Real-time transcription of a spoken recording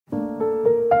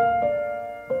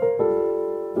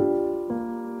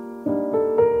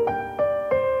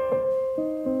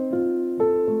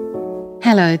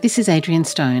Hello, this is Adrienne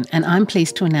Stone, and I'm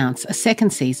pleased to announce a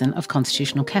second season of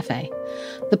Constitutional Cafe,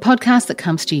 the podcast that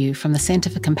comes to you from the Centre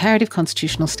for Comparative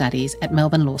Constitutional Studies at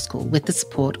Melbourne Law School with the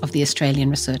support of the Australian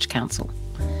Research Council.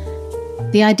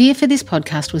 The idea for this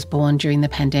podcast was born during the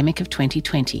pandemic of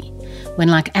 2020, when,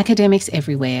 like academics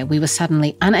everywhere, we were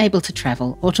suddenly unable to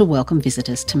travel or to welcome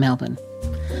visitors to Melbourne.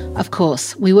 Of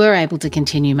course, we were able to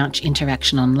continue much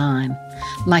interaction online.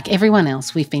 Like everyone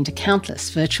else, we've been to countless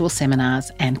virtual seminars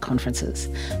and conferences.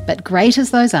 But great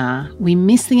as those are, we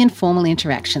miss the informal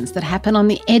interactions that happen on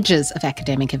the edges of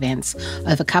academic events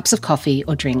over cups of coffee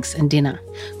or drinks and dinner.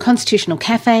 Constitutional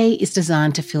Cafe is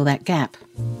designed to fill that gap.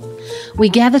 We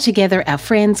gather together our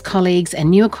friends, colleagues and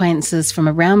new acquaintances from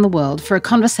around the world for a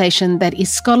conversation that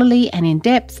is scholarly and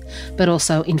in-depth, but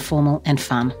also informal and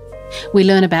fun. We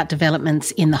learn about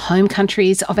developments in the home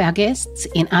countries of our guests,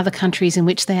 in other countries in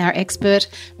which they are expert,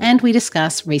 and we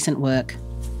discuss recent work.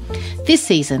 This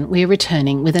season, we are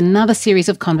returning with another series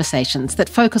of conversations that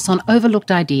focus on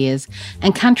overlooked ideas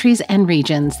and countries and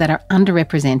regions that are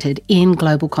underrepresented in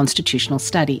global constitutional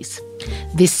studies.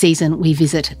 This season, we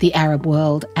visit the Arab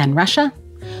world and Russia.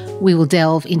 We will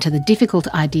delve into the difficult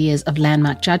ideas of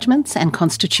landmark judgments and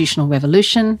constitutional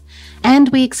revolution, and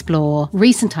we explore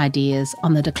recent ideas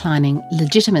on the declining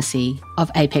legitimacy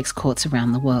of apex courts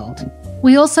around the world.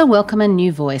 We also welcome a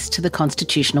new voice to the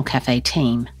Constitutional Cafe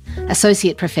team,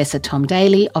 Associate Professor Tom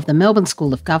Daly of the Melbourne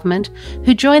School of Government,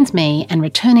 who joins me and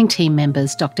returning team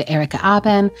members Dr. Erica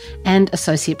Arban and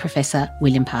Associate Professor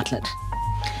William Partlett.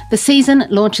 The season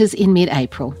launches in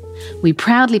mid-April. We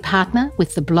proudly partner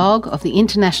with the blog of the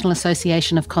International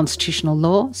Association of Constitutional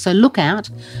Law, so look out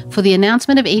for the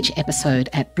announcement of each episode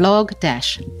at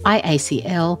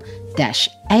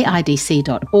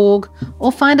blog-iacl-aidc.org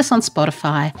or find us on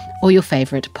Spotify or your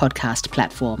favourite podcast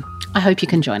platform. I hope you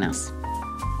can join us.